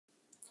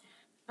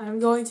I'm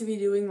going to be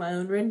doing my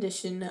own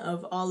rendition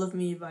of All of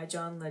Me by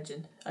John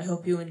Legend. I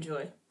hope you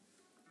enjoy.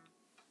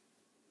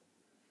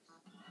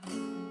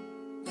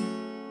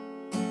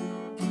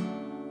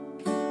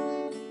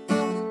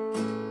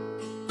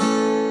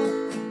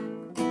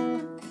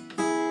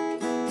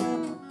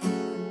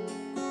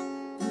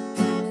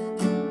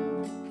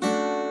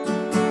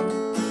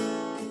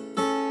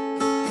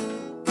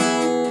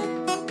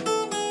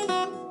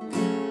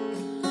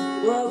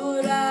 What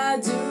would I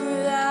do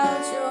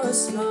without your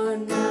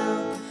smart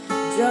mouth?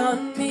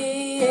 Drawing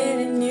me in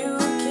and you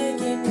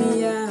kicking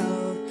me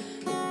out.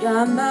 You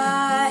got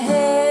my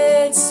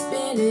head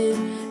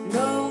spinning,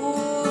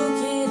 no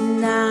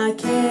kidding, I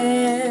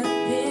can't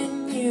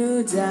pin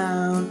you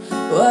down.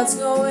 What's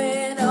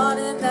going on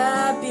in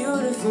that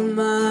beautiful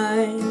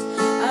mind?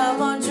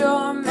 I'm on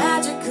your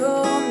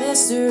magical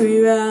mystery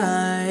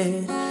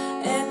ride,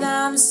 and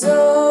I'm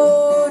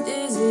so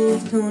dizzy,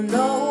 don't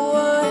know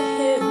what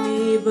hit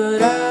me,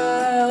 but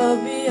I'll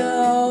be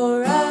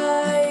alright.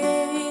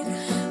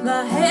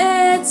 My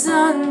head's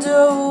underwater,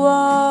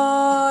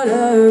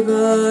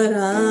 but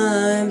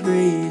I'm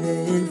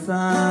breathing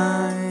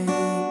fine.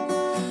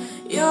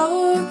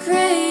 You're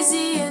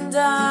crazy and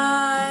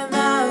I'm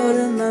out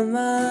of my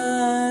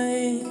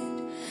mind,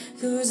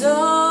 'cause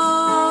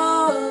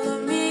all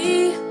of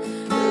me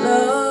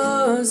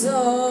loves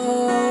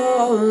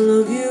all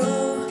of you.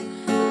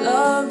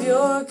 Love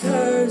your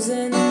curves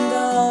and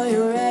all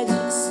your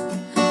edges,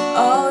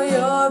 all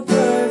your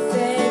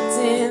perfect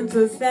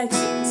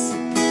imperfections.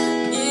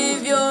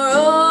 Give your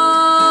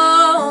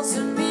all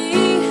to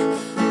me,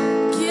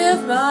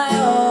 give my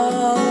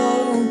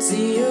all to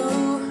you.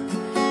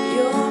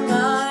 You're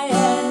my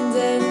end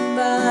and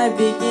my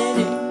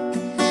beginning,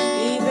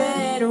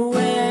 even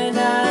when I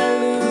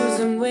lose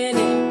I'm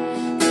winning.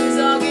 'Cause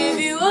I'll give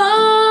you all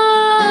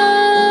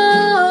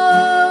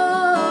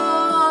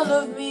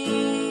of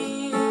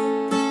me,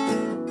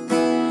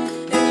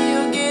 and you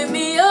give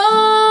me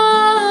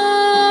all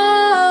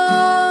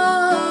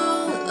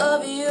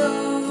of you.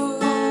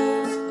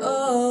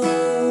 Oh,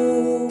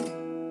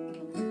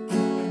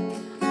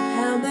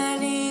 how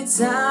many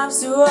times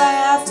do I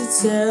have to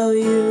tell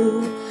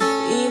you?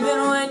 Even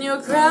when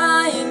you're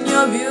crying,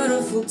 you're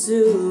beautiful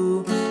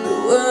too. The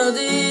world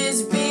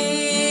is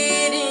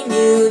beating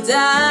you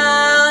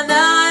down.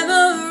 I'm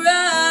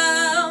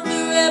around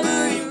your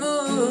every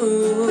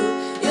move.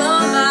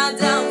 You're my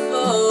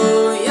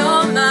downfall,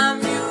 you're my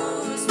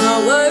muse, my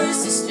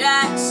worst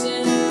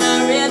distraction, my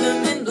rhythm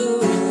and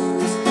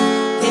blues.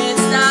 Can't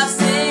stop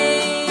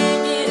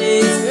singing,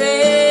 it's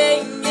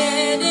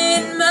ringing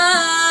in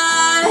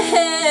my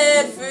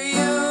head for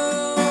you.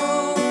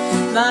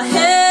 My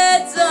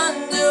head's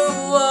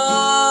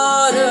underwater,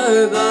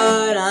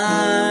 but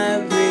I'm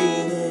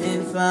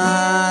breathing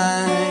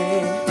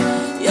fine.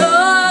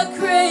 You're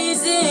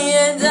crazy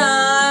and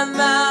I'm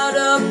out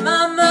of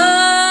my mind,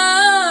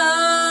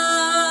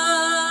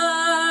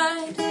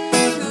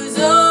 'cause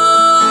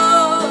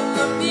all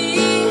of me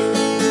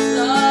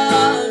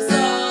loves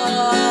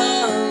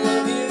all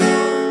of you.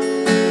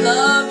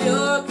 Love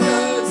your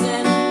curves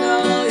and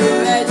all your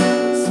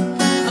edges,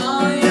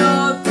 all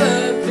your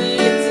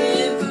perfect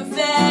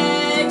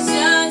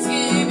imperfections.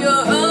 Give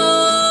your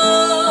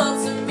all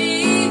to me,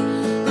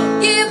 I'll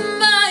give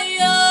my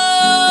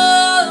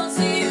all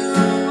to you.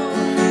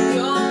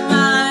 You're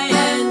my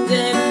end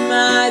and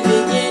my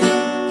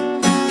beginning,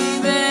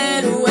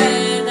 even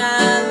when I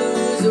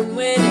lose I'm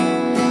winning.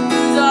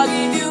 'Cause I'll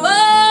give you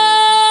all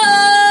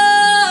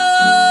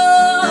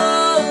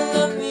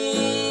of me,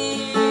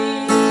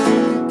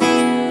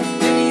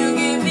 and you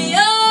give me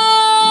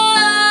all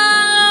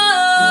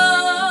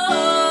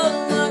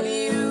of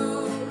you.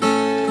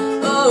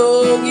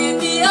 Oh, give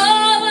me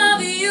all of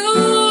you.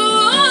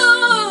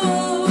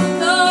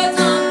 'Cause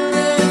on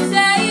the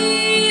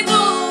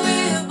table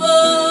we're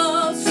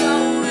both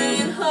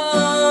showing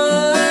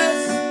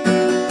hearts,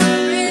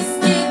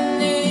 risking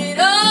it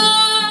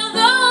all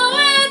though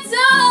it's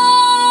hard.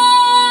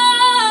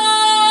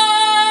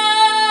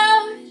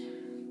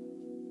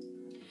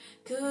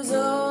 'Cause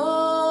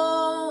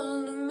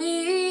all of me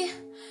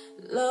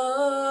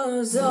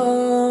loves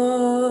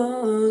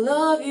all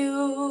of you.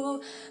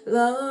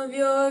 Love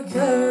your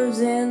curves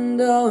and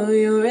all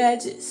your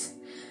edges,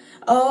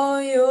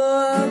 all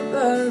your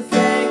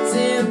perfect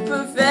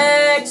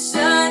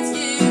imperfections.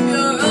 Give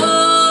your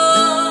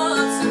all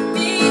to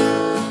me,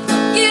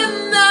 give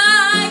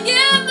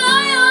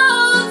my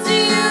all to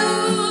you.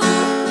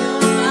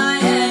 You're my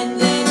end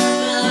and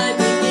my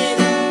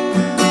beginning,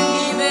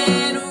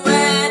 even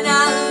when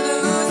I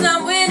lose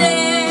I'm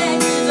winning.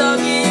 'Cause I'll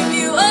give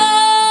you all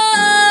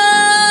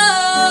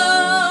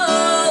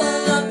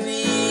of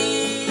me,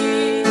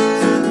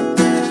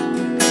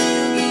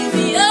 give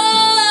me all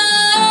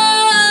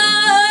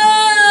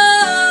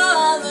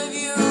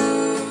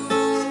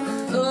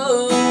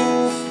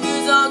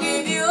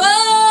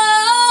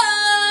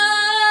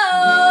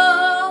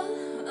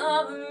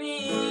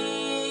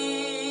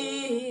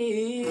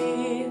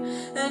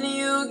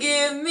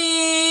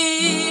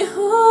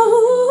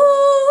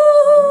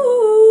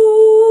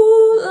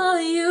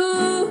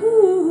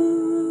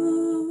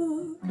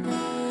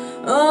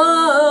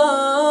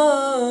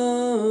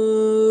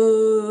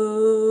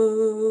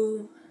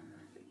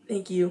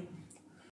Thank you.